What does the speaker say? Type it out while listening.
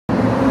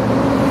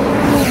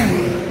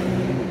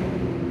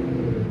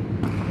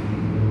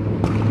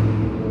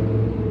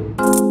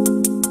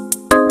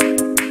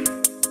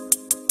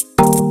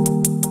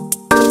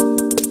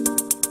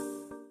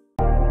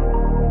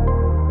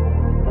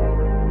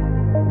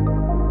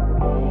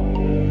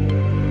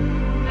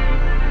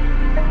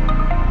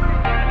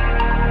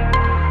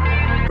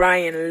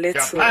Brian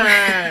Little.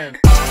 Japan.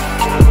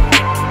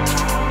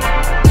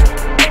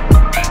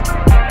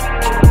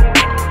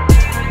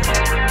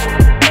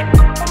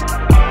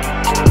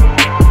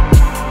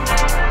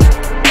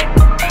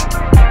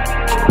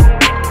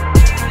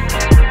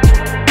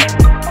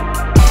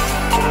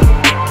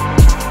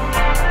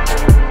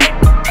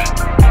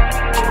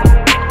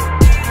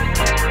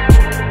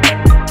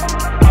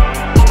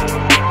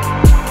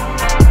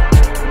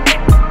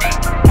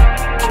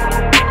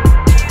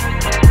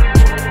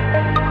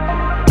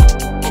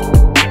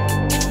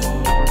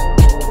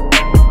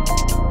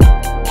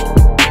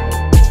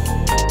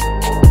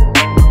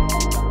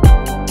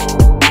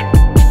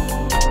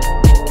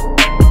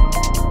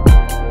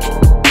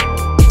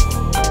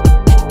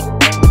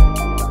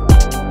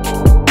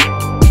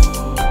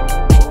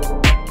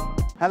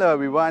 Hello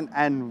everyone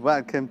and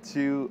welcome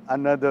to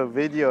another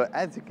video.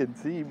 As you can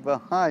see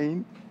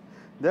behind,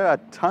 there are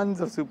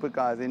tons of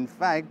supercars. In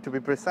fact, to be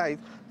precise,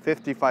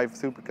 55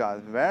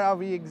 supercars. Where are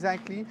we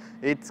exactly?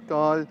 It's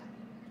called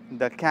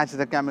the Catch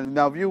the Camel.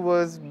 Now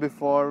viewers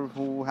before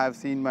who have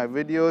seen my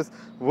videos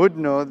would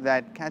know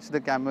that Catch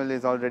the Camel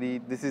is already,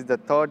 this is the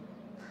third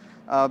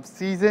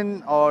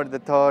season or the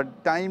third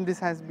time this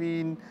has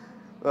been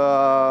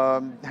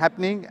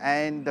happening,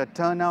 and the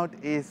turnout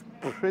is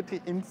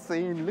pretty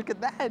insane. Look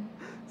at that,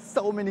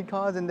 so many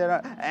cars in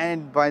there.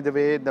 And by the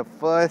way, the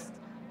first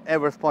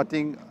ever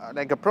spotting,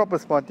 like a proper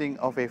spotting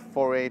of a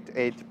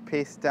 488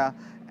 Pista,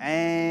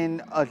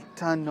 and a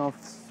ton of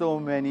so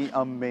many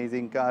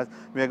amazing cars.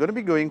 We are going to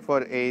be going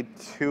for a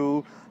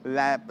two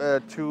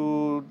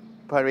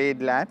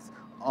parade laps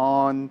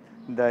on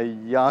the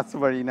Yas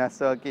Marina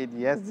Circuit.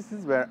 Yes, this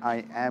is where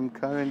I am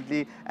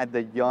currently, at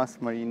the Yas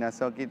Marina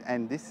Circuit,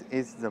 and this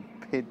is the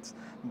pits,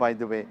 by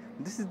the way.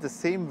 This is the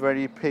same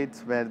very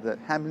pits where the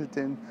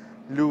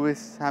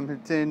Lewis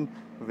Hamilton,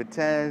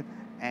 Vettel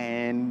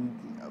and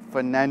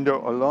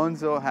Fernando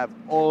Alonso have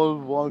all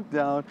walked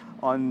down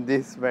on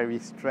this very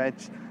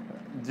stretch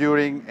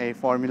during a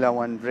Formula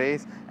 1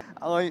 race.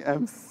 I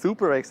am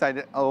super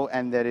excited. Oh,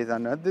 and there is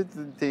another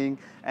thing,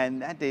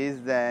 and that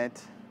is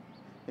that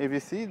if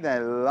you see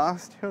that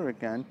last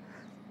Huracan,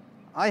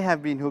 I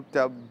have been hooked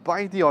up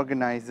by the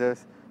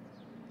organizers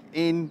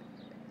in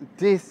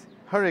this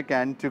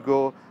Huracan to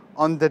go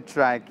on the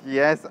track.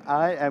 Yes,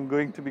 I am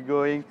going to be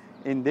going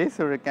in this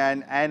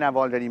Huracan, and I've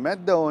already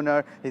met the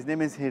owner. His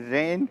name is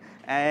Hiren,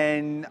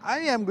 and I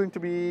am going to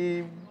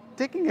be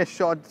taking a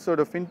short sort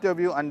of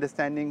interview,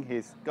 understanding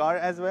his car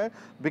as well,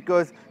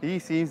 because he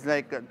seems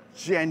like a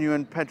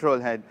genuine petrol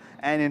head.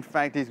 And in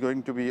fact, he's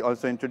going to be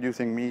also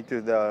introducing me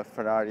to the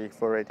Ferrari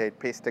 488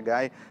 Pista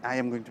guy. I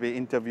am going to be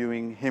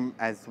interviewing him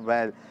as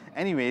well.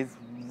 Anyways,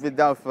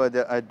 without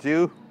further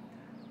ado,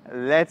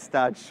 let's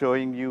start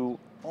showing you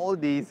all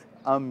these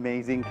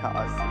amazing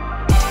cars.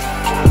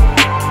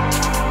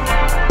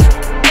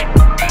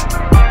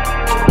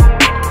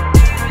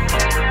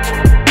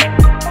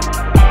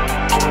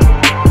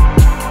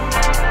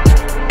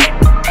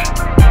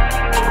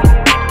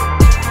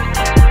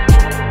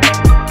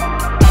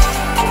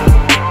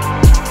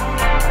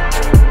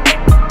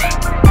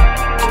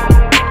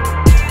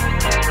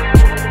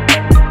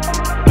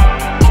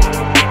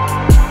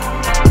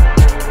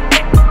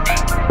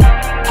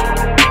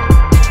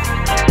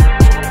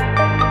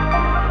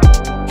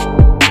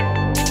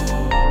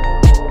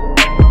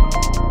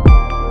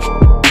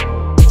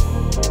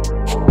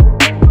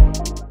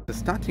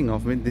 Starting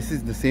off with, this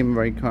is the same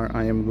very car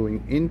I am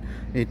going in.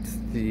 It's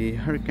the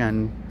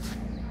Huracan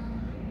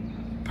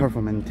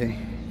Performante.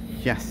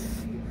 Yes,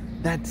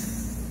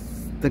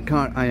 that's the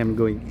car I am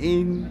going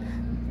in.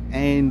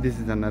 And this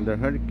is another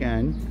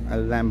Huracan, a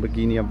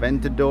Lamborghini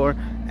Aventador,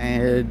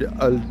 and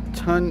a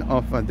ton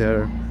of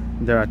other.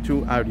 There are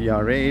two Audi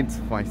R8s,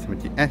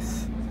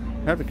 570S,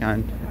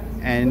 Huracan,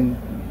 and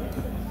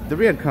the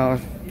rear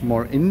cars,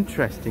 more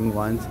interesting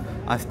ones,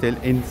 are still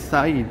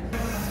inside.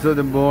 So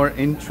the more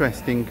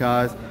interesting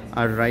cars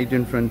are right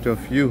in front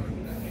of you.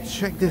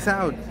 Check this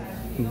out,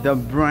 the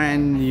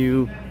brand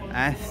new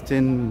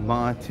Aston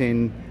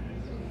Martin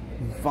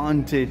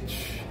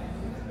Vantage,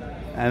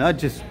 and not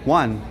just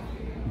one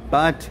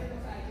but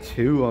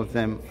two of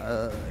them.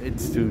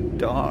 It's too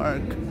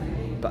dark,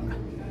 but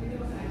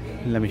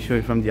let me show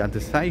you from the other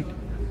side.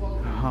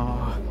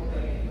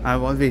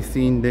 I've always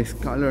seen this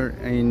color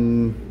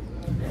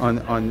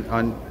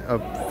on a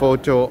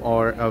photo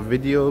or a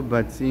video,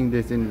 but seeing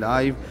this in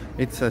live,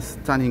 it's a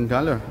stunning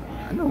color.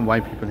 I don't know why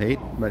people hate,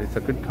 but it's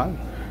a good color.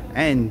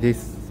 And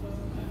this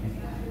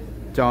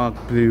dark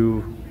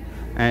blue,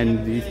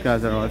 and these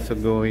cars are also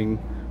going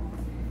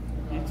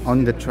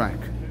on the track.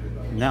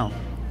 Now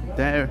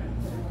there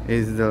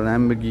is the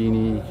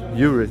Lamborghini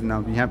Urus. Now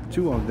we have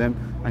two of them.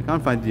 I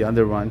can't find the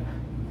other one,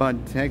 but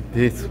check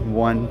this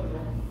one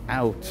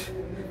out.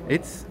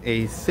 It's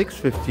a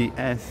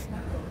 650S,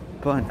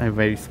 but a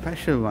very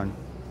special one.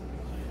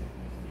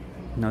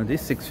 Now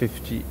this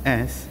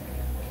 650S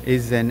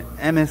is an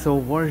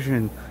MSO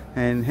version,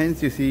 and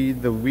hence you see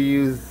the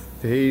wheels,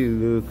 they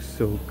look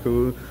so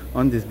cool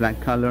on this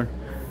black color.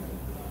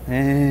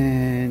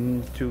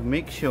 And to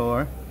make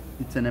sure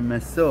it's an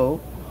MSO,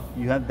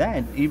 you have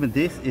that. Even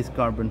this is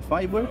carbon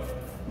fiber.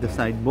 The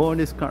side board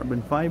is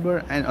carbon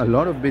fiber, and a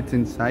lot of bits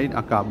inside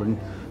are carbon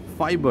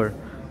fiber.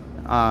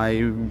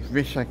 I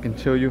wish I can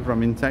show you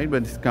from inside,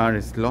 but this car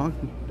is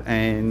locked,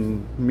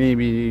 and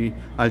maybe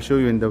I'll show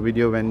you in the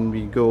video when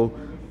we go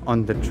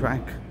on the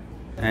track.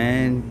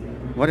 And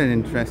what an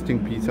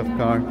interesting piece of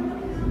car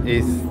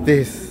is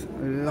this.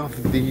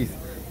 Love these.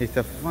 It's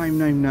a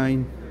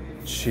 599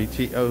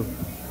 GTO.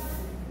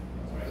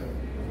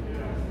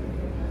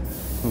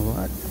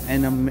 What?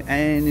 And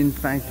in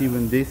fact,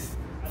 even this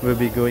will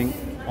be going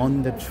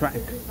on the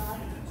track.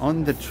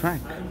 On the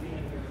track.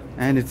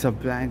 And it's a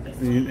black,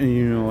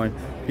 you know what,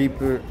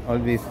 people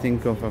always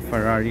think of a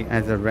Ferrari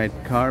as a red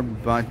car,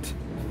 but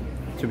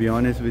to be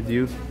honest with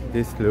you,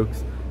 this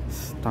looks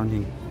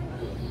stunning.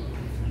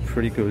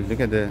 Pretty cool. Look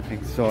at the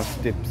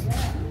exhaust tips.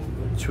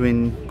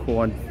 Twin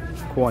quad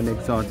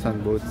exhausts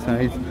on both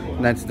sides.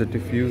 That's the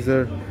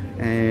diffuser,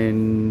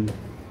 and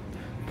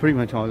pretty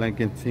much all I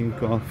can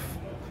think of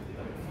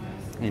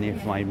in a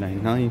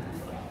 599.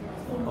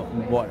 Oh,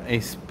 what a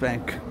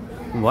spec.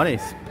 What a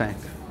spec.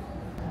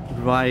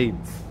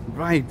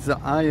 Right, so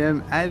I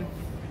am at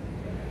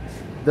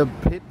the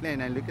pit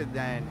lane, and look at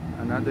that,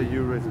 another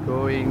Euro is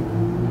going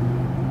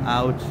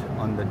out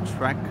on the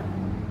track.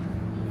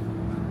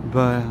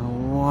 But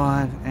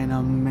what an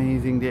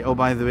amazing day. Oh,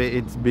 by the way,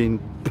 it's been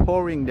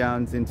pouring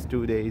down since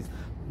 2 days,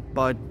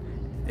 but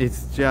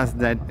it's just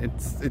that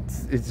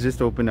it's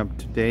just opened up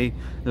today.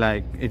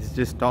 Like, it's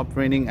just stopped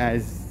raining.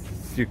 As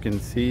you can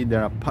see,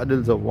 there are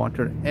puddles of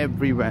water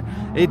everywhere.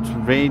 It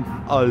rained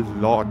a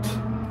lot,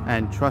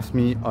 and trust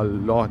me, a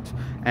lot.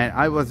 And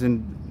I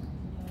wasn't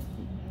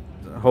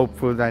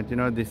hopeful that, you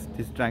know, this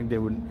track day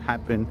would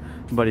happen,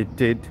 but it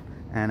did,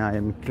 and I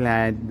am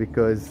glad,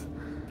 because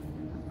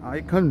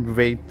I can't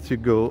wait to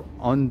go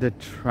on the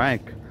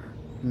track.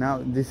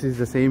 Now this is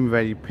the same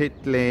very pit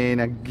lane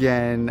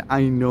again.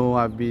 I know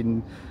I've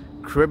been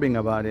cribbing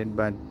about it,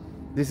 but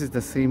this is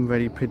the same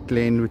very pit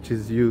lane which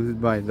is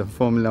used by the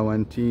Formula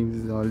 1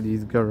 teams, all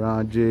these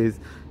garages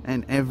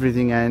and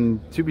everything. And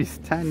to be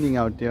standing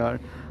out there,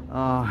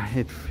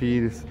 it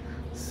feels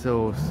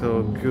so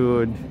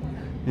good.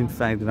 In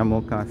fact, there are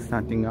more cars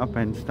starting up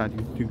and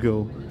starting to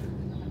go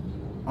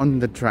on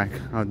the track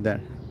out there.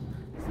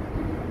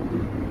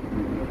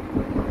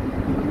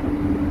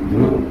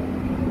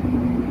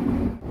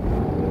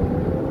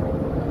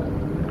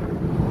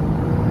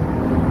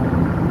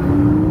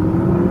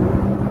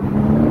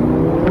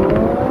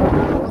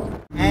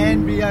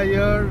 And we are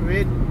here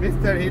with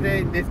Mr.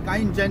 Hiren. This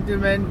kind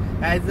gentleman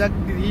has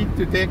agreed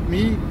to take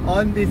me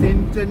on this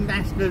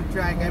international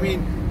track. I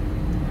mean,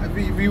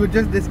 we were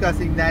just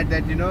discussing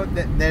that you know,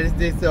 that there is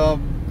this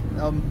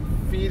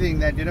feeling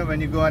that, you know,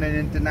 when you go on an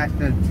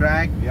international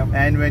track, yep,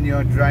 and when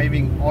you're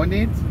driving on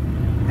it,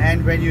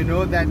 and when you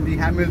know that the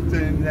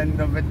Hamiltons and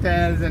the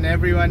Vettels and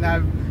everyone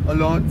have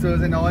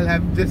Alonsos and all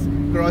have just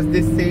crossed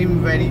this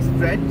same very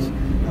stretch.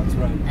 That's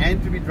right.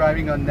 And to be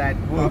driving on that.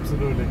 Whoa.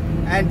 Absolutely.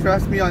 And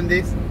trust me on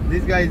this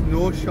guy is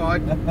no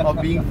short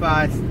of being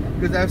fast,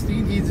 because I've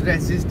seen he's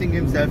resisting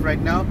himself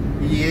right now.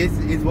 He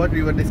is what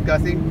we were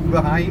discussing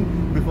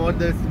behind before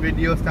this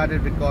video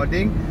started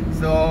recording.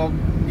 So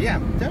yeah,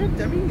 tell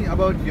me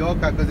about your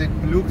car, because it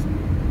looks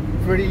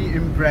pretty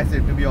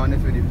impressive, to be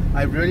honest with you.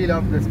 I really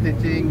love the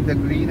stitching, the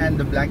green and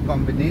the black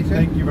combination.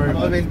 Thank you very much.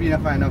 I've always been a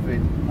fan of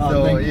it.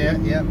 So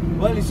yeah.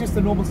 Well, it's just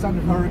a normal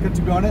standard Huracan,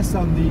 to be honest.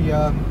 On the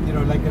you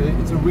know, like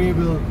it's a rear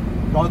wheel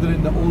rather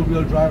than the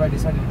all-wheel drive I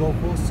decided to go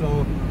for.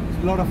 So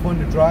it's a lot of fun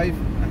to drive.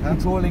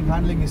 Controlling,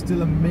 handling is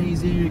still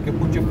amazing. You can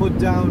put your foot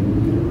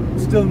down,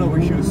 still no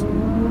issues.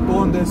 Go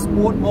on the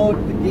sport mode,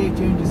 the gear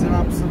changes are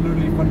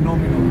absolutely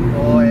phenomenal.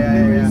 Oh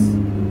yeah.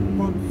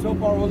 So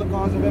far, all the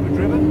cars I've ever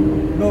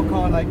driven, no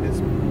car like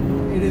this.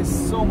 It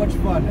is so much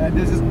fun, and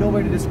there's just no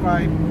way to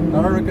describe a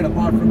Huracan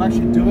apart from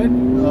actually do it,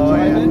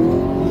 drive it,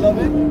 love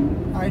it.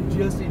 I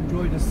just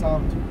enjoy the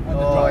sound and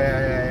the drive.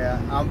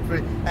 Yeah.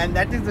 And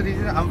that is the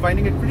reason I'm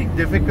finding it pretty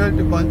difficult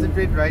to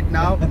concentrate right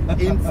now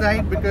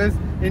inside, because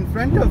in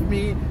front of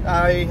me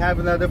I have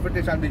another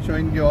footage I'll be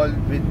showing you all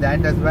with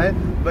that as well.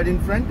 But in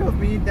front of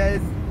me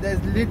there's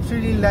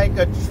literally like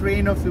a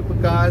train of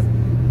supercars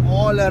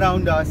all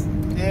around us,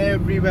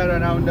 everywhere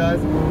around us,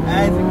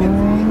 as you can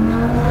see.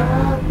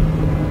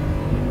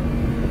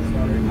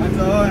 That's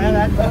all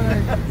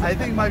right. I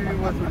think my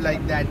viewers would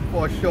like that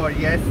for sure,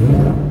 yes.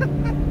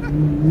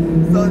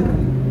 So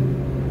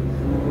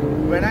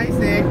when I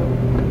say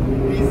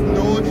he's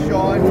no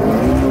short,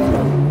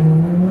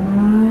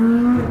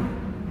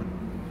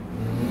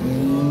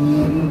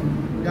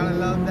 gotta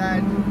love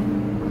that.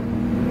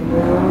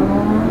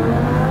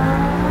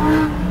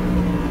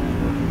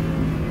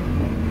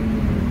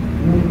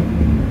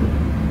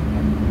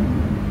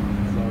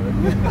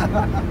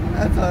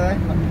 That's alright.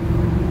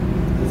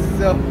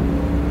 So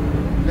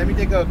let me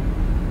take a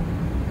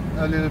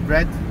little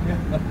breath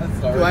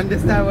to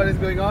understand what is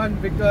going on,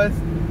 because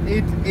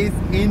it is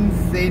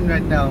insane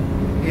right now.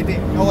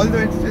 Although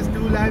it's just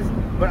 2 laps,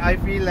 but I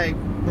feel like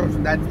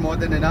that's more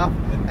than enough.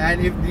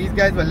 And if these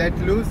guys were let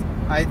loose,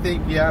 I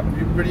think, yeah,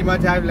 you pretty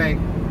much have like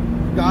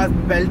cars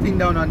belting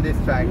down on this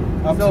track.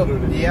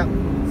 Absolutely. So, yeah.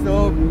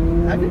 So,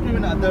 have you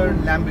driven other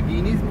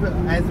Lamborghinis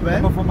as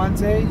well?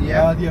 Performante,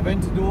 yeah. The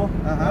Aventador,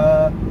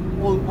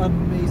 all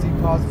amazing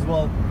cars as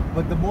well.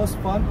 But the most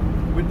fun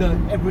with the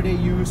everyday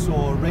use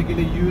or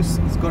regular use,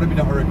 it's got to be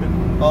the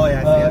Huracan. Oh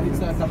yes, It's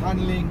the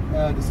handling,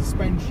 the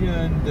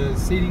suspension, the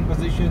seating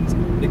positions,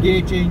 the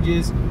gear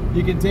changes.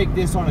 You can take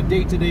this on a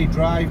day-to-day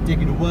drive, take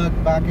it to work,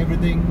 back,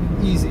 everything,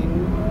 easy.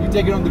 You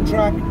take it on the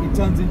track, it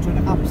turns into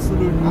an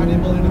absolute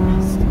animal and a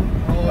beast.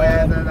 Oh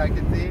yeah, that I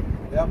can see.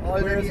 Yeah.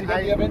 Whereas you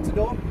got the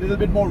Aventador, a little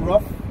bit more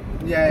rough,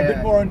 a bit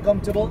more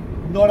uncomfortable,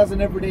 not as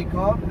an everyday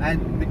car.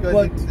 And because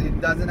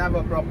it doesn't have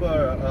a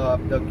proper,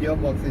 the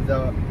gearbox is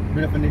a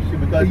bit of an issue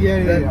because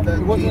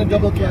it wasn't a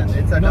double clutch. Yeah,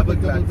 it's a double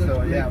clutch,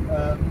 so yeah.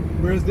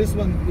 Whereas this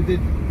one,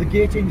 the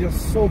gear changes are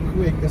so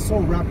quick, they're so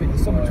rapid,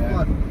 they're so much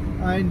fun.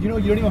 And you know,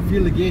 you don't even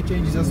feel the gear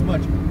changes as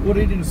much. Put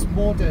it in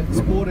sport and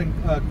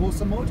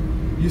Corsa mode,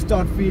 you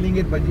start feeling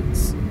it, but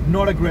it's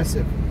not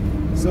aggressive.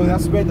 So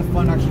that's where the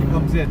fun actually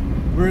comes in.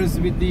 Whereas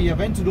with the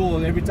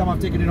Aventador, every time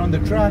I've taken it on the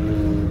track,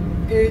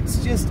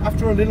 it's just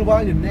after a little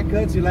while your neck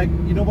hurts. You're like,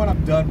 you know what,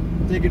 I'm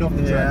done. Take it off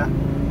the track.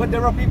 But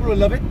there are people who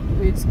love it.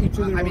 It's each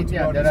of their own.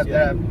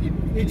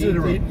 Each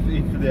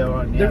of their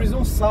own. There is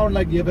no sound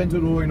like the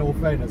Aventador in all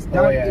fairness.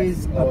 That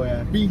is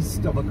a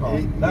beast of a car.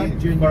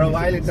 For a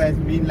while it has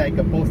been like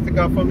a poster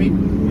car for me.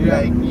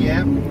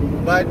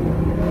 But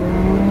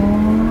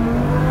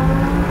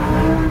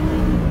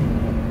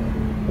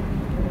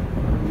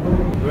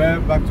we're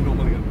back to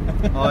normal again.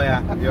 Oh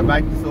yeah, you're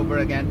back to sober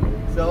again.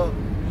 So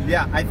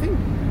yeah, I think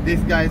this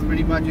guy is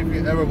pretty much, if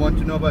you ever want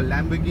to know about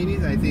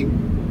Lamborghinis, I think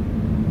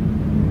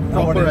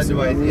proper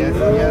advice. Yes,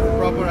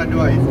 proper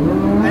advice.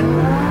 And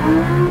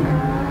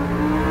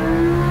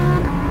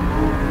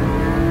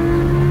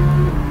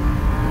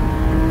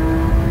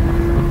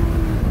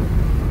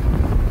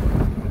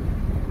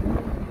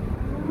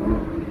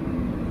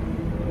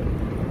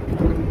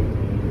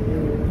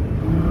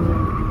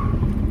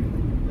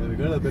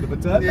bit of a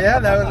turn. Yeah,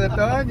 that was a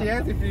turn,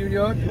 yes, if you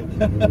know.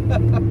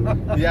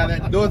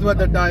 Those were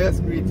the tires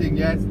screeching,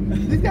 yes.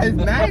 This guy is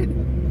mad.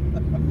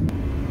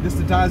 Just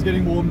the tires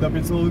getting warmed up,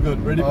 it's all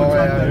good. Ready for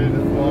track day. It's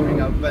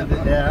warming up, but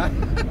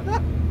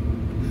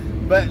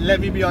But let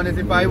me be honest,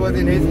 if I was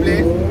in his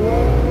place,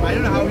 I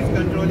don't know how he's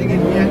controlling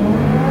it yet.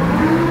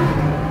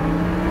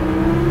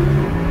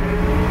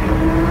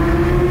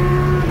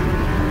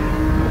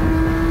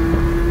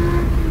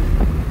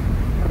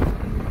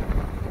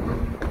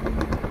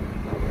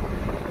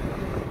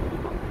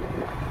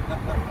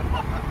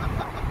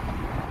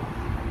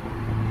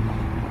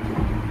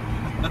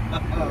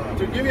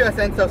 To give you a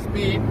sense of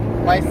speed,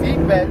 my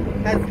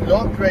seatbelt has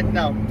locked right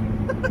now.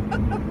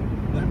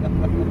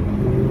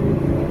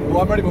 I'm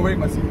already wearing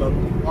my seatbelt.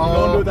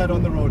 Don't do that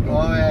on the road.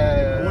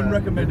 Won't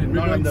recommend it.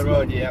 Not on the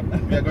road, We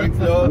are going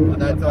slow,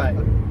 that's why.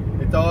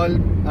 It's all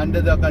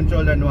under the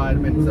controlled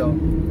environment, so.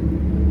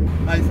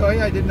 I'm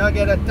sorry I did not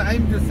get a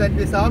time to set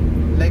this up,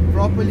 like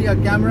properly a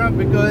camera,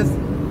 because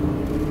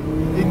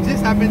it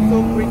just happened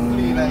so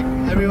quickly. Like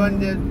everyone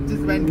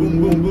just went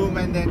boom, boom, boom,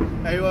 and then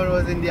everyone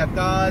was in their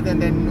cars,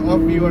 and then off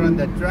we were on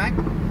the track.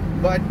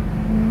 But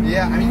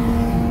yeah, I mean,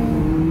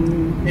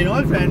 in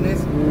all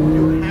fairness,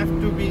 you have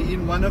to be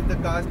in one of the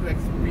cars to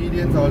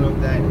experience all of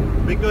that,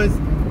 because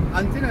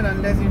until and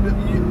unless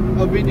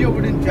a video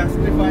wouldn't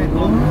justify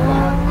how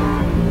fast.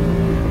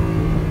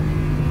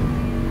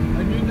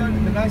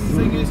 The nicest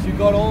thing is you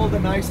got all the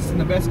nicest and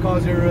the best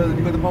cars here.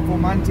 You got the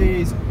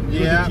Performantes,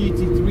 you got the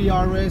GT2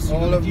 RS, you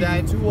all got of the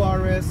that. GT2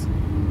 RS,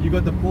 you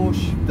got the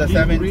Porsche, the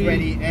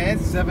GT3, 720S,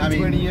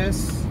 720S.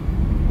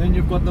 Then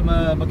you've got the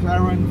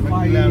McLaren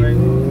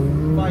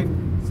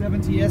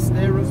 570S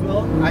there as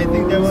well. I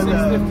think there was a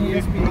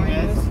 650S behind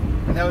us.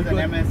 And that was an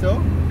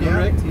MSO.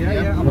 Correct.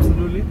 Yeah,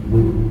 absolutely.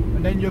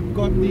 And then you've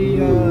got the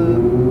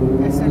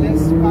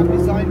SLS fab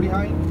design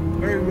behind,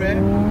 very rare.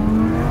 You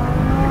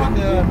got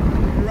the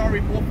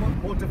Ferrari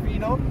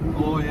Portofino.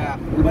 Oh yeah.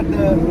 But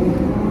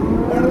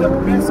one of the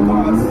best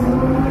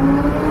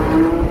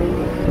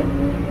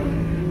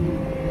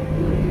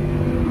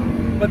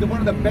one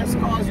of the best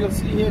cars you'll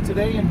see here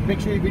today, and make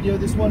sure you video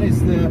this one, is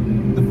the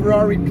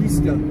Ferrari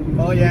Pista.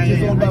 Oh yeah, which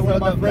is owned by one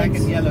of my black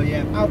friends. and yellow,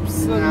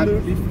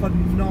 Absolutely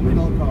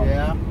phenomenal car.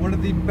 Yeah. One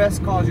of the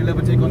best cars you'll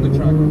ever take on the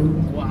track.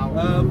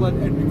 Wow. But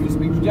if you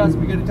speak to Jazz,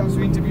 we get a chance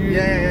to interview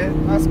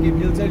him. Ask him,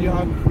 he'll tell you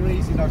how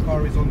crazy that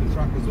car is on the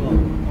track as well.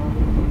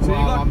 So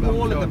you got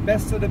all of the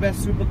best of the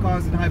best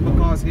supercars and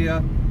hypercars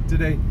here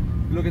today.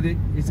 Look at it,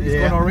 it's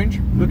gone orange.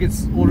 Look,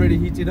 it's already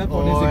heated up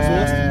on his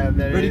exhaust,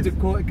 ready to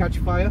catch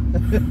fire.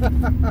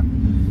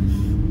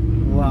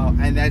 Wow,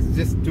 and that's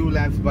just 2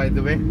 laps, by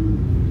the way.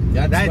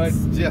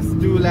 That's just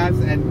 2 laps,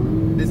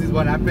 and this is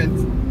what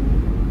happens.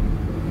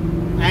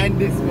 And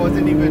this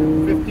wasn't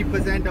even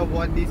 50% of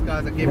what these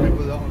cars are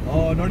capable of.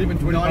 Oh, not even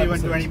 20%. Not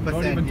even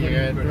 20%.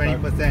 Yeah,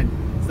 20%.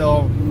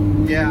 So,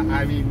 yeah,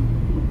 I mean,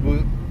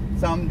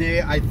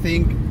 someday I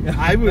think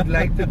I would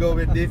like to go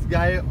with this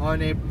guy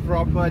on a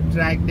proper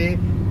track day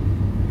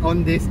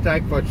on this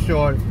track for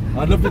sure.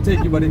 I'd love to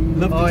take you, buddy.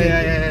 Love to take you.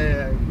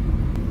 Yeah.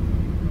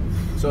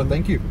 So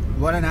thank you.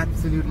 What an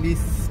absolutely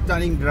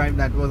stunning drive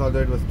that was, although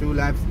it was 2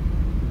 laps.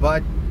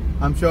 But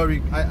I'm sure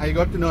I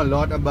got to know a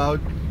lot about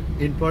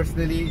it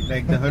personally,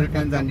 like the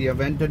Huracans and the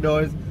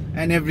Aventadors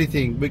and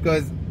everything,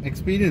 because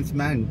experience,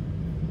 man.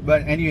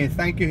 But anyways,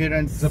 thank you,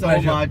 Hiren,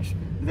 so much.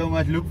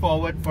 Look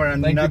forward for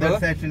another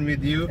session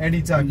with you.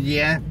 Anytime.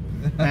 Yeah.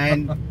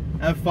 And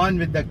have fun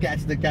with the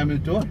Catch the Camel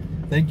tour.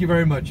 Thank you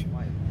very much.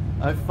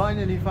 I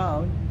finally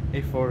found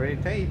a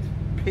 488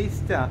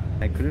 Pista.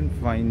 I couldn't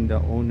find the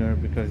owner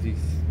because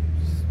he's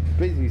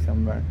busy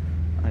somewhere.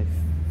 I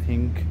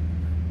think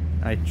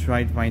I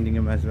tried finding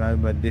him as well,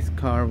 but this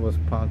car was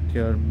parked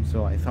here,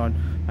 so I thought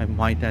I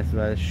might as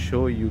well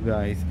show you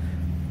guys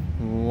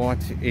what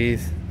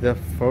is the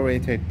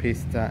 488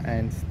 Pista,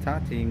 and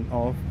starting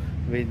off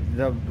with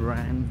the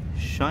brand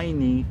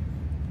shiny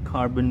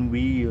carbon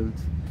wheels,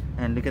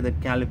 and look at the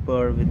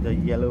caliper with the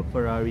yellow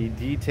Ferrari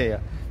detail.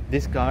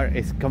 This car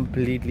is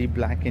completely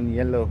black and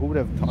yellow. Who would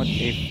have thought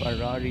a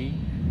Ferrari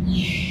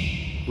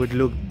would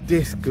look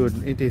this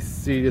good? It is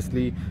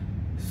seriously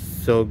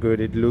so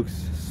good. It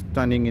looks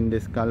stunning in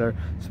this color,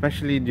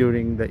 especially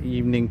during the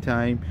evening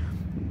time.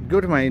 Go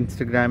to my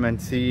Instagram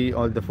and see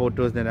all the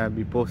photos that I'll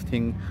be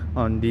posting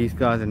on these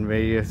cars and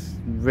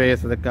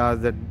various other cars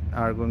that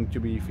are going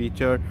to be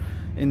featured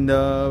in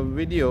the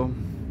video.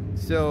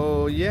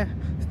 So yeah,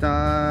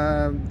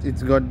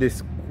 it's got this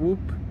scoop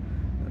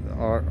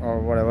or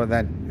whatever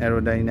that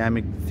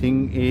aerodynamic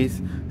thing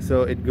is,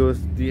 so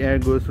the air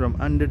goes from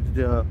under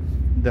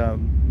the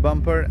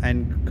bumper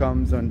and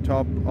comes on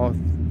top of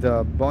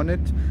the bonnet,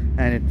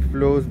 and it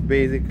flows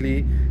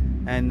basically,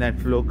 and that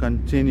flow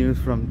continues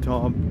from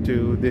top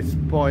to this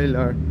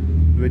spoiler,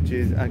 which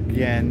is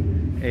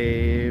again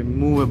a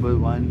movable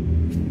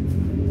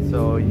one.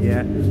 So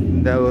yeah,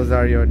 those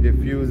are your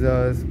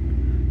diffusers,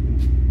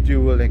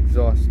 dual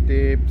exhaust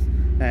tapes,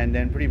 and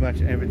then pretty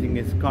much everything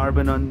is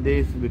carbon on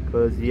this,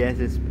 because yes,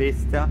 it's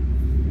Pista.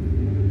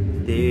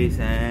 This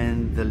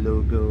and the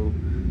logo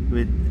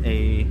with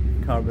a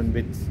carbon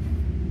bits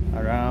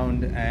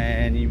around,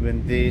 and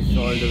even this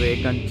all the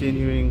way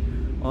continuing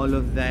all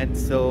of that.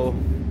 So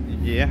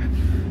yeah,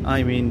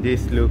 I mean,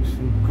 this looks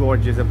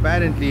gorgeous.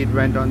 Apparently it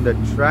went on the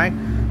track,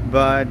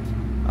 but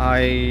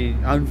I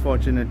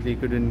unfortunately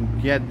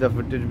couldn't get the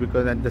footage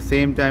because at the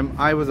same time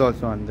I was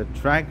also on the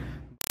track.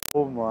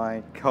 Oh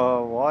my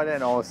god, what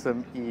an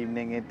awesome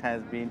evening it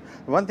has been.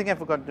 One thing I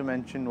forgot to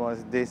mention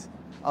was this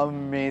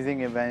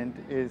amazing event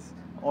is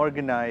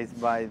organized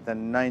by the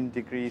Ninth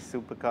Degree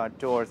Supercar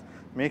Tours.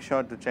 Make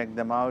sure to check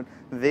them out.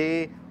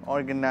 They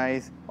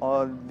organize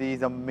all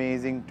these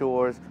amazing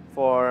tours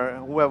for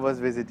whoever's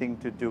visiting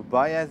to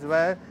Dubai as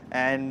well,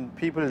 and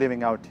people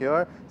living out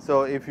here.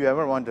 So if you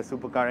ever want a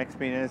supercar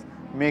experience,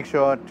 make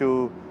sure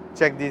to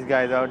check these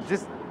guys out.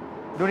 Just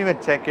don't even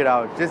check it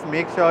out, just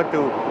make sure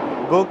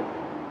to book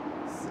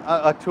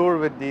a tour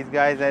with these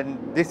guys, and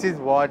this is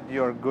what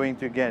you're going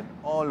to get.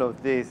 All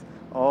of this,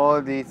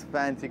 all these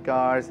fancy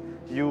cars,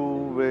 you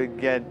will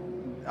get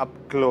up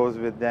close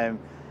with them.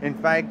 In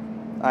fact,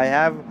 I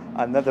have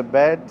another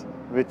bet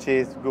which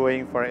is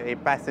going for a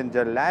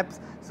passenger laps.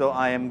 So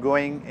I am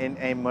going in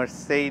a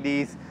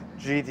Mercedes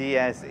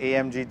GTS,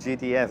 AMG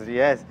GTS,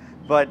 yes.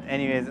 But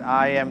anyways,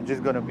 I am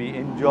just going to be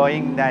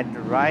enjoying that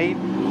ride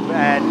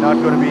and not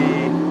going to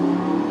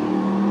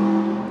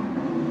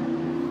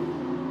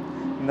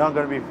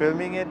be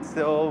filming it.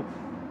 So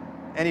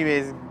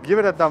anyways, give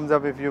it a thumbs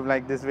up if you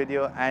like this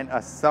video, and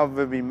a sub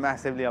will be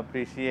massively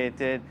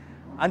appreciated.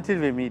 Until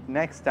we meet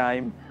next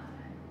time,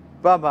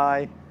 bye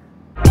bye.